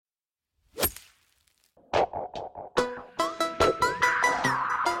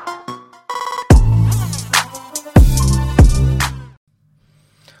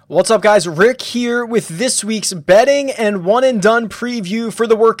What's up, guys? Rick here with this week's betting and one and done preview for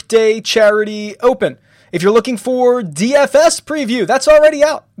the Workday Charity Open. If you're looking for DFS preview, that's already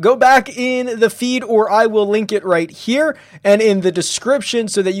out. Go back in the feed, or I will link it right here and in the description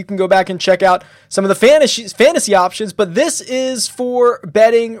so that you can go back and check out some of the fantasy options. But this is for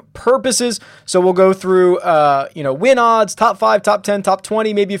betting purposes. So we'll go through, win odds, top 5, top 10, top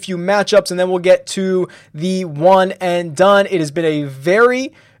 20, maybe a few matchups, and then we'll get to the one and done. It has been a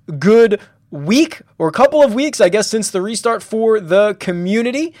very good week, or a couple of weeks, I guess, since the restart for the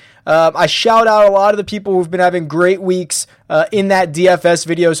community. I shout out a lot of the people who've been having great weeks in that DFS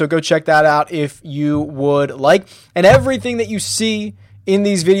video, so go check that out if you would like. And everything that you see in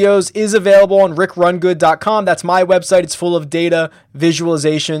these videos is available on rickrungood.com. That's my website. It's full of data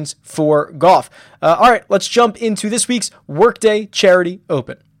visualizations for golf. All right, let's jump into this week's Workday Charity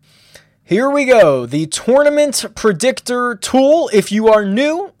Open. Here we go. The Tournament Predictor tool. If you are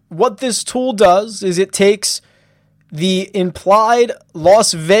new, what this tool does is it takes the implied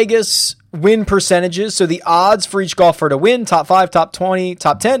Las Vegas win percentages, so the odds for each golfer to win, top 5, top 20,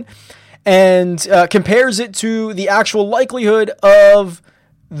 top 10, and compares it to the actual likelihood of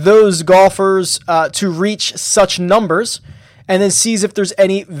those golfers to reach such numbers, and then sees if there's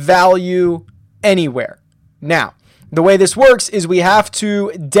any value anywhere. Now, the way this works is we have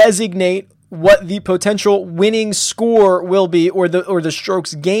to designate what the potential winning score will be, or the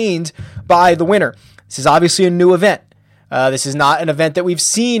strokes gained by the winner. This is obviously a new event. This is not an event that we've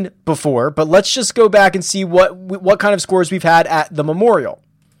seen before, but let's just go back and see what kind of scores we've had at the Memorial.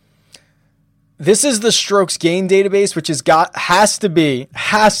 This is the strokes gain database, which has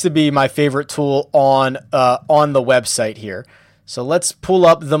to be my favorite tool on the website here. So let's pull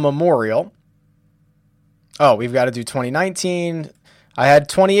up the Memorial. Oh, we've got to do 2019. I had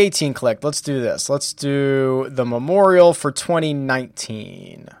 2018 clicked. Let's do this. Let's do the Memorial for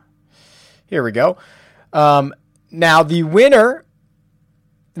 2019. Here we go. Now, the winner,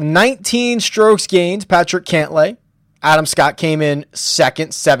 19 strokes gained, Patrick Cantlay. Adam Scott came in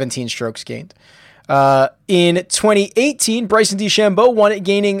second, 17 strokes gained. In 2018, Bryson DeChambeau won it,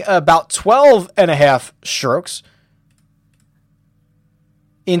 gaining about 12 and a half strokes.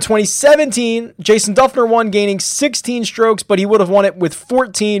 In 2017, Jason Dufner won, gaining 16 strokes, but he would have won it with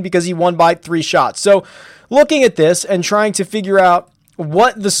 14 because he won by 3 shots. So looking at this and trying to figure out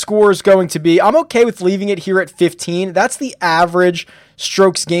what the score is going to be, I'm okay with leaving it here at 15. That's the average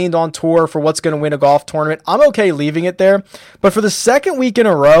strokes gained on tour for what's going to win a golf tournament. I'm okay leaving it there. But for the second week in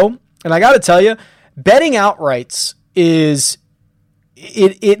a row, and I got to tell you, betting outrights is...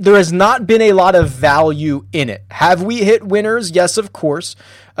 there has not been a lot of value in it. Have we hit winners? Yes, of course.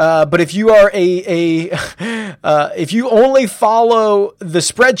 But if you are if you only follow the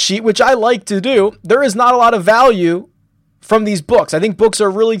spreadsheet, which I like to do, there is not a lot of value from these books. I think books are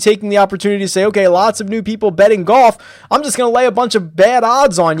really taking the opportunity to say, okay, lots of new people betting golf. I'm just going to lay a bunch of bad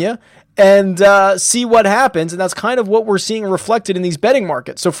odds on you and see what happens. And that's kind of what we're seeing reflected in these betting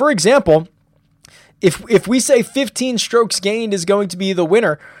markets. So for example, if we say 15 strokes gained is going to be the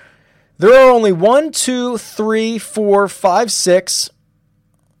winner, there are only 1, 2, 3, 4, 5, 6,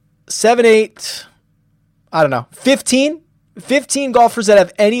 7, 8, 15 golfers that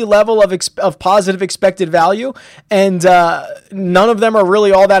have any level of positive expected value, and none of them are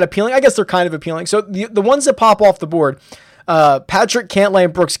really all that appealing. I guess they're kind of appealing. So the ones that pop off the board, Patrick Cantlay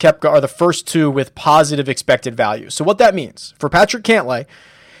and Brooks Koepka are the first two with positive expected value. So what that means for Patrick Cantlay,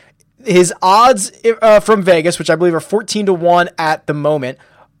 his odds from Vegas, which I believe are 14-1 at the moment,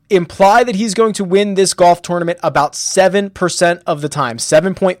 imply that he's going to win this golf tournament about 7% of the time,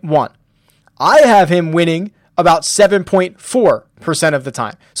 7.1. I have him winning about 7.4% of the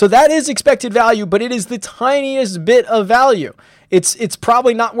time. So that is expected value, but it is the tiniest bit of value. It's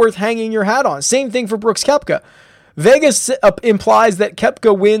probably not worth hanging your hat on. Same thing for Brooks Koepka. Vegas implies that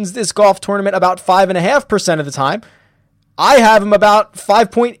Koepka wins this golf tournament about 5.5% of the time. I have him about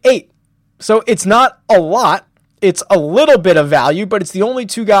 5.8. So it's not a lot. It's a little bit of value, but it's the only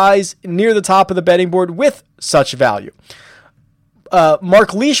two guys near the top of the betting board with such value.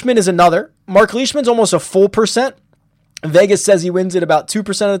 Mark Leishman is another. Mark Leishman's almost a full percent. Vegas says he wins it about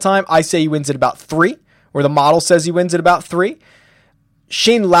 2% of the time. I say he wins it about 3%, or the model says he wins it about 3%.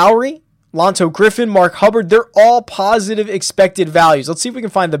 Shane Lowry, Lonto Griffin, Mark Hubbard, they're all positive expected values. Let's see if we can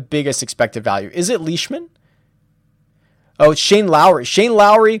find the biggest expected value. Is it Leishman? Oh, it's Shane Lowry. Shane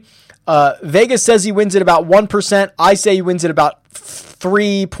Lowry, Vegas says he wins it about 1%. I say he wins it about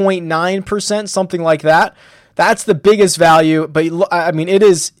 3.9%, something like that. That's the biggest value, but I mean, it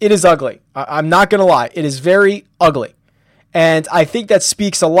is ugly. I'm not going to lie. It is very ugly. And I think that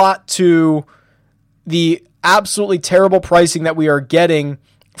speaks a lot to the absolutely terrible pricing that we are getting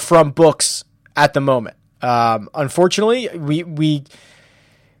from books at the moment. Unfortunately, we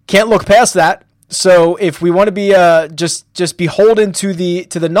can't look past that. So if we want to be just beholden to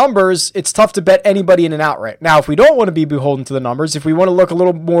the numbers, it's tough to bet anybody in and out right now. If we don't want to be beholden to the numbers, if we want to look a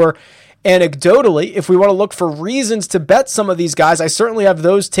little more anecdotally, if we want to look for reasons to bet some of these guys, I certainly have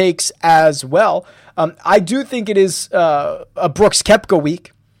those takes as well. I do think it is a Brooks Koepka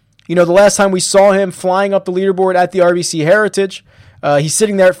week. You know, the last time we saw him flying up the leaderboard at the RBC Heritage, he's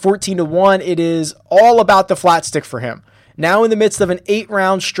sitting there at 14-1. It is all about the flat stick for him. Now in the midst of an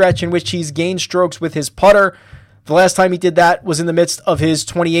 8-round stretch in which he's gained strokes with his putter. The last time he did that was in the midst of his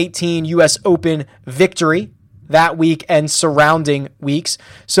 2018 U.S. Open victory that week and surrounding weeks.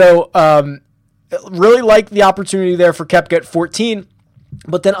 So really like the opportunity there for Koepka at 14.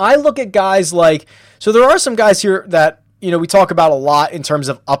 But then I look at guys like, so there are some guys here that, you know, we talk about a lot in terms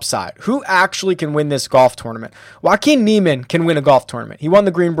of upside. Who actually can win this golf tournament? Joaquin Niemann can win a golf tournament. He won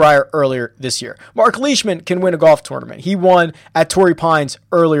the Greenbrier earlier this year. Mark Leishman can win a golf tournament. He won at Torrey Pines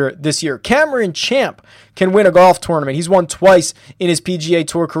earlier this year. Cameron Champ can win a golf tournament. He's won twice in his PGA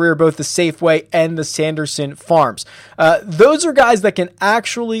Tour career, both the Safeway and the Sanderson Farms. Those are guys that can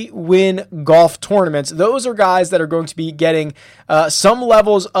actually win golf tournaments. Those are guys that are going to be getting some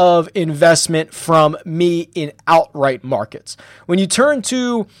levels of investment from me in outright markets. When you turn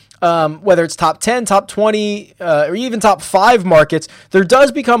to whether it's top 10, top 20, or even top 5 markets, there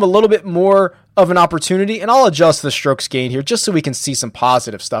does become a little bit more of an opportunity. And I'll adjust the strokes gained here just so we can see some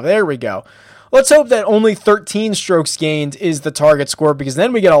positive stuff. There we go. Let's hope that only 13 strokes gained is the target score, because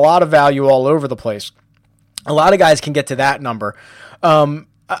then we get a lot of value all over the place. A lot of guys can get to that number. I'm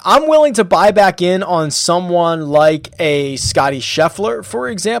willing to buy back in on someone like a Scotty Scheffler, for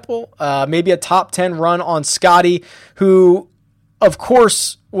example. Maybe a top 10 run on Scotty, who, of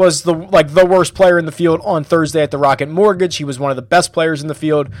course, was the worst player in the field on Thursday at the Rocket Mortgage. He was one of the best players in the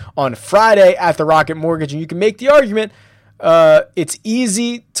field on Friday at the Rocket Mortgage, and you can make the argument it's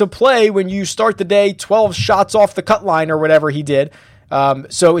easy to play when you start the day 12 shots off the cut line or whatever he did.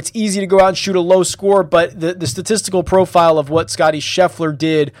 So it's easy to go out and shoot a low score, but the statistical profile of what Scotty Scheffler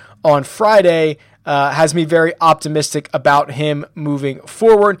did on Friday has me very optimistic about him moving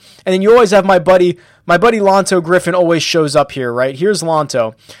forward. And then you always have my buddy Lanto Griffin always shows up here, right? Here's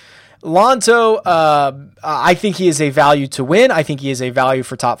Lanto. Lanto, I think he is a value to win. I think he is a value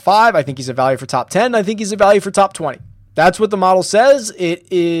for top 5. I think he's a value for top 10. I think he's a value for top 20. That's what the model says.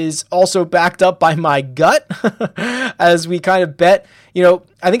 It is also backed up by my gut as we kind of bet. You know,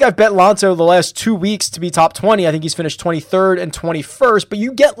 I think I've bet Lanto the last 2 weeks to be top 20. I think he's finished 23rd and 21st, but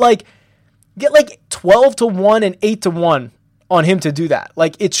you get like 12-1 and 8-1 on him to do that.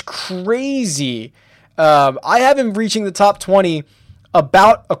 Like, it's crazy. I have him reaching the top 20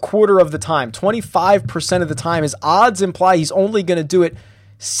 about a quarter of the time. 25% of the time. His odds imply he's only going to do it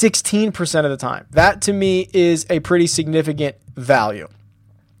 16% of the time. That to me is a pretty significant value.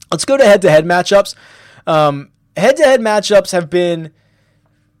 Let's go to head-to-head matchups. Head-to-head matchups have been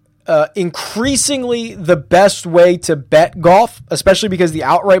increasingly the best way to bet golf, especially because the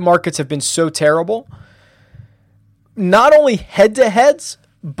outright markets have been so terrible. Not only head-to-heads,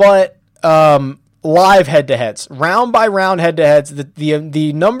 but live head-to-heads, round-by-round head-to-heads.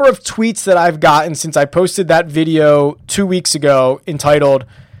 The number of tweets that I've gotten since I posted that video 2 weeks ago entitled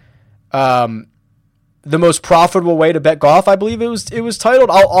 "The Most Profitable Way to Bet Golf," I believe it was titled.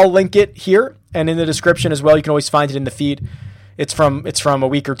 I'll link it here and in the description as well. You can always find it in the feed. It's from a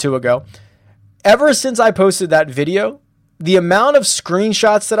week or two ago. Ever since I posted that video, the amount of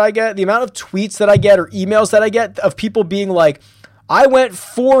screenshots that I get, the amount of tweets that I get or emails that I get of people being like, I went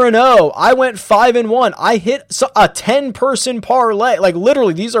 4-0. I went 5-1. I hit a 10-person parlay. Like,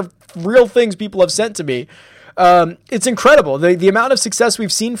 literally, these are real things people have sent to me. It's incredible. The amount of success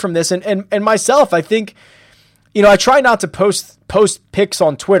we've seen from this. And myself, I think, you know, I try not to post pics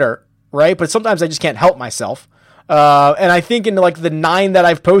on Twitter, right? But sometimes I just can't help myself. And I think in like the 9 that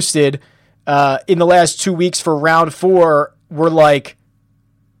I've posted in the last 2 weeks for round 4 were like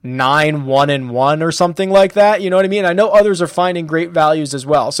 9-1-1 or something like that. You know what I mean? I know others are finding great values as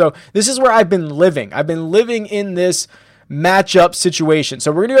well. So this is where I've been living. I've been living in this matchup situation.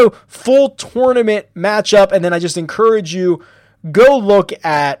 So we're going to go full tournament matchup. And then I just encourage you, go look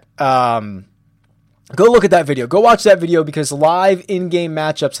at that video. Go watch that video, because live in-game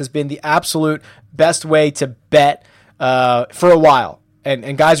matchups has been the absolute best way to bet for a while.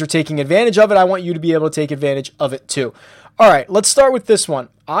 And guys are taking advantage of it. I want you to be able to take advantage of it too. All right, let's start with this one.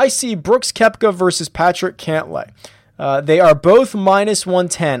 I see Brooks Koepka versus Patrick Cantlay. They are both minus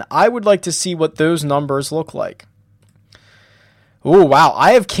 110. I would like to see what those numbers look like. Oh, wow.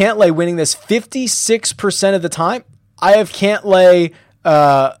 I have Cantlay winning this 56% of the time. I have Cantlay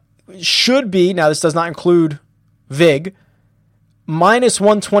should be, now this does not include VIG, minus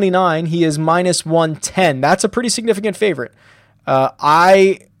 129. He is minus 110. That's a pretty significant favorite.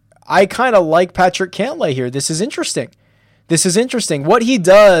 I kind of like Patrick Cantlay here. This is interesting. What he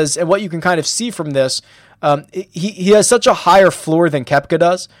does and what you can kind of see from this, he has such a higher floor than Koepka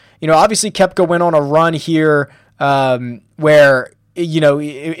does. Obviously Koepka went on a run here where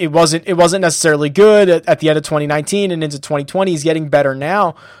it wasn't necessarily good at the end of 2019 and into 2020. He's getting better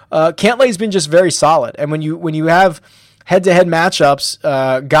now. Cantlay's been just very solid, and when you have head-to-head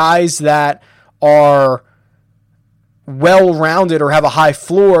matchups, guys that are well-rounded or have a high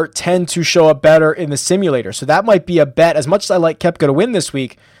floor tend to show up better in the simulator. So that might be a bet. As much as I like Koepka to win this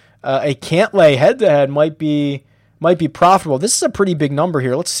week, a Cantlay head-to-head might be profitable. This is a pretty big number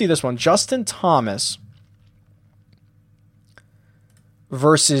here. Let's see this one. Justin Thomas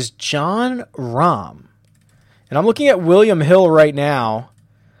versus Jon Rahm. And I'm looking at William Hill right now,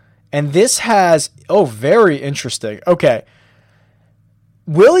 and this has, very interesting. Okay.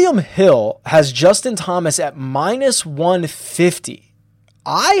 William Hill has Justin Thomas at minus 150.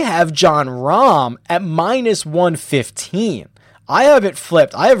 I have Jon Rahm at minus 115. I have it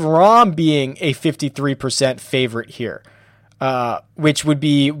flipped. I have Rahm being a 53% favorite here, which would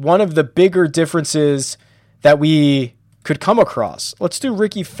be one of the bigger differences that we could come across. Let's do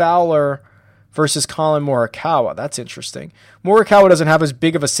Ricky Fowler versus Colin Morikawa. That's interesting. Morikawa doesn't have as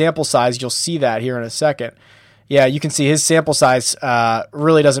big of a sample size. You'll see that here in a second. Yeah, you can see his sample size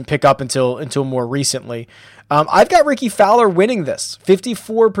really doesn't pick up until more recently. I've got Ricky Fowler winning this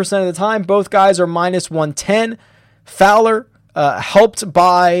 54% of the time. Both guys are minus 110. Fowler, helped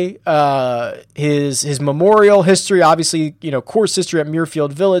by his memorial history, obviously, course history at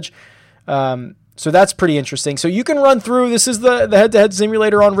Muirfield Village. So that's pretty interesting. So you can run through, this is the head-to-head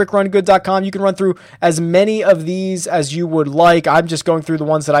simulator on rickrungood.com. You can run through as many of these as you would like. I'm just going through the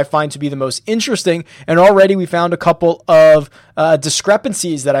ones that I find to be the most interesting. And already we found a couple of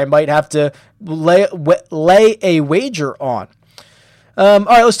discrepancies that I might have to lay a wager on. All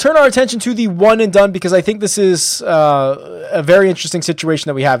right, let's turn our attention to the one and done, because I think this is a very interesting situation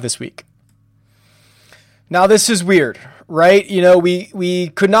that we have this week. Now, this is weird, right? We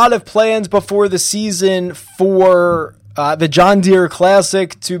could not have planned before the season for the John Deere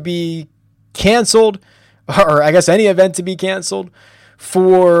Classic to be canceled, or I guess any event to be canceled,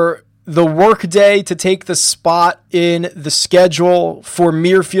 for the workday to take the spot in the schedule for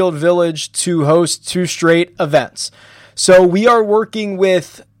Muirfield Village to host 2 straight events. So we are working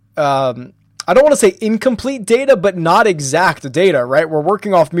with, I don't want to say incomplete data, but not exact data, right? We're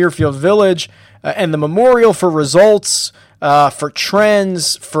working off Muirfield Village and the Memorial for results, for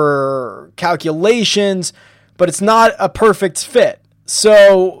trends, for calculations, but it's not a perfect fit.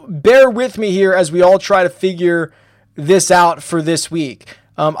 So bear with me here as we all try to figure this out for this week.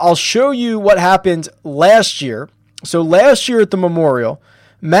 I'll show you what happened last year. So last year at the Memorial,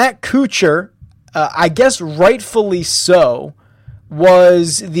 Matt Kuchar, I guess rightfully so,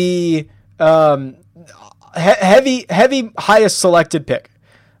 was the heavy highest selected pick.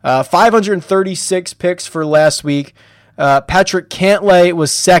 536 picks for last week. Patrick Cantlay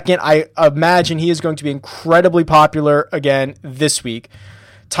was second. I imagine he is going to be incredibly popular again this week.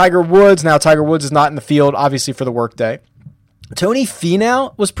 Tiger Woods is not in the field, obviously, for the workday. Tony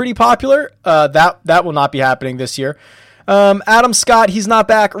Finau was pretty popular. That will not be happening this year. Adam Scott, he's not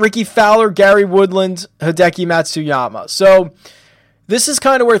back. Ricky Fowler, Gary Woodland, Hideki Matsuyama. So this is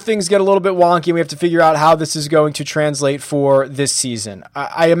kind of where things get a little bit wonky. We have to figure out how this is going to translate for this season.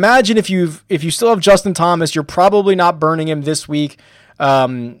 I imagine if you still have Justin Thomas, you're probably not burning him this week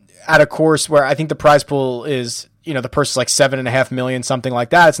at a course where I think the prize pool is, the purse is like $7.5 million, something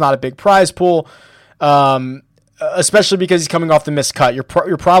like that. It's not a big prize pool, especially because he's coming off the missed cut. You're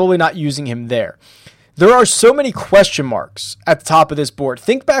probably not using him there. There are so many question marks at the top of this board.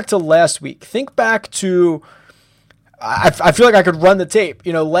 Think back to last week. Think back to, I feel like I could run the tape.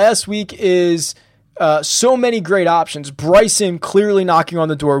 Last week is so many great options. Bryson clearly knocking on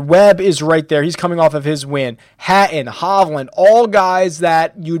the door. Webb is right there. He's coming off of his win. Hatton, Hovland, all guys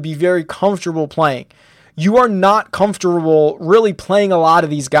that you would be very comfortable playing. You are not comfortable really playing a lot of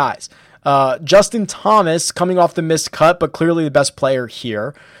these guys. Justin Thomas coming off the missed cut, but clearly the best player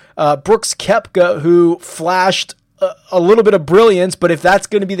here. Brooks Koepka, who flashed a little bit of brilliance, but if that's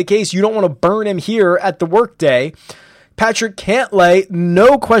going to be the case, you don't want to burn him here at the workday. Patrick Cantlay,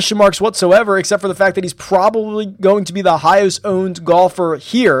 no question marks whatsoever, except for the fact that he's probably going to be the highest owned golfer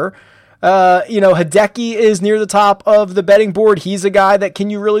here. Hideki is near the top of the betting board. He's a guy that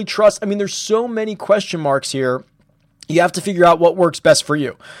can you really trust? I mean, there's so many question marks here. You have to figure out what works best for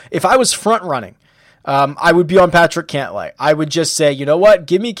you. If I was front running, I would be on Patrick Cantlay. I would just say, you know what?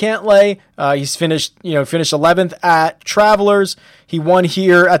 Give me Cantlay. He's finished 11th at Travelers. He won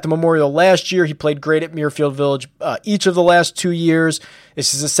here at the Memorial last year. He played great at Muirfield Village each of the last 2 years.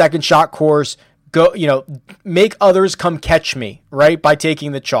 This is a second shot course. Go, make others come catch me, right? By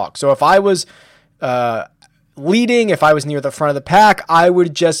taking the chalk. So if I was leading, if I was near the front of the pack, I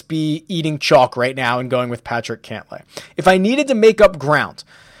would just be eating chalk right now and going with Patrick Cantlay. If I needed to make up ground,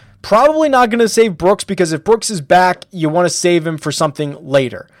 probably not going to save Brooks, because if Brooks is back, you want to save him for something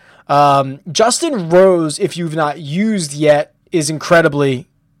later. Justin Rose, if you've not used yet, is incredibly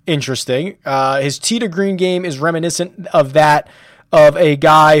interesting. His tee to green game is reminiscent of that of a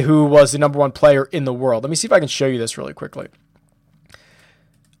guy who was the number one player in the world. Let me see if I can show you this really quickly.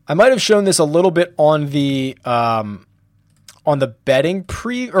 I might have shown this a little bit on the betting on the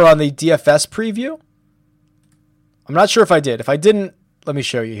DFS preview. I'm not sure if I did. If I didn't, let me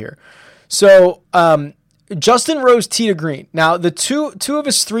show you here. So, Justin Rose tee to green. Now, the two of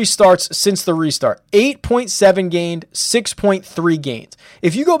his 3 starts since the restart, 8.7 gained, 6.3 gained.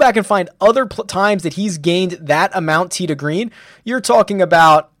 If you go back and find other times that he's gained that amount tee to green, you're talking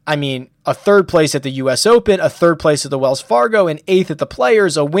about, a 3rd place at the U.S. Open, a 3rd place at the Wells Fargo, an 8th at the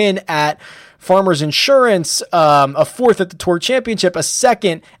Players, a win at Farmers Insurance, a 4th at the Tour Championship, a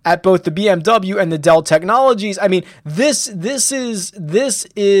 2nd at both the BMW and the Dell Technologies. This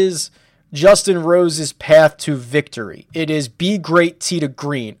is Justin Rose's path to victory. It is be great tee to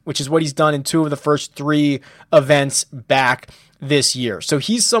green, which is what he's done in 2 of the first 3 events back this year. So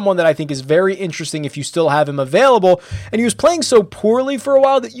he's someone that I think is very interesting if you still have him available. And he was playing so poorly for a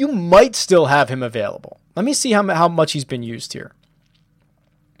while that you might still have him available. Let me see how much he's been used here.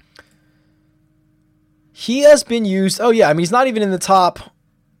 He has been used. Oh yeah, he's not even in the top.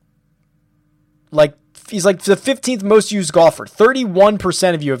 He's like the 15th most used golfer.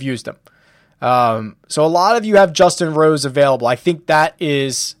 31% of you have used him. So a lot of you have Justin Rose available. I think that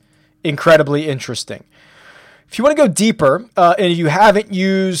is incredibly interesting. If you want to go deeper, and you haven't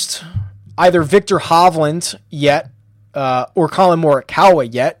used either Victor Hovland yet, or Colin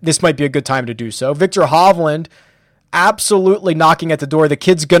Morikawa yet, this might be a good time to do so. Victor Hovland, absolutely knocking at the door. The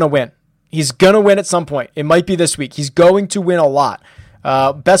kid's going to win. He's going to win at some point. It might be this week. He's going to win a lot.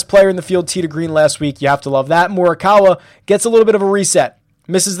 Best player in the field, tee to green last week. You have to love that. Morikawa gets a little bit of a reset.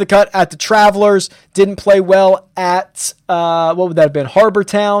 Misses the cut at the Travelers. Didn't play well at, what would that have been,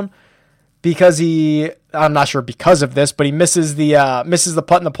 Harbortown, because I'm not sure because of this, but he misses the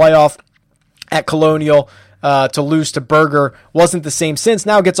putt in the playoff at Colonial to lose to Berger. Wasn't the same since.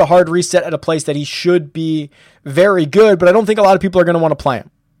 Now gets a hard reset at a place that he should be very good, but I don't think a lot of people are going to want to play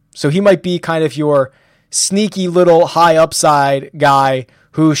him. So he might be kind of your sneaky little high upside guy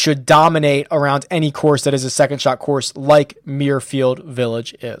who should dominate around any course that is a second shot course like Muirfield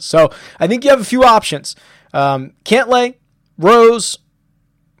Village is. So I think you have a few options. Cantlay, Rose,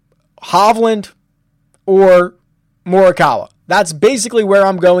 Hovland, or Morikawa. That's basically where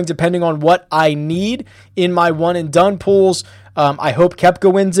I'm going depending on what I need in my one and done pools. I hope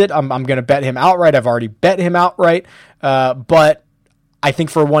Koepka wins it. I'm going to bet him outright. I've already bet him outright. But I think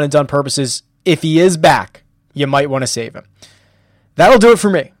for one and done purposes, if he is back, you might want to save him. That'll do it for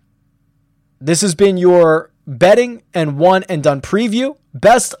me. This has been your betting and one and done preview.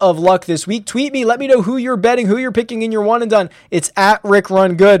 Best of luck this week. Tweet me. Let me know who you're betting, who you're picking in your one and done. It's at Rick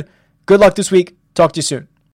Run Good. Good luck this week. Talk to you soon.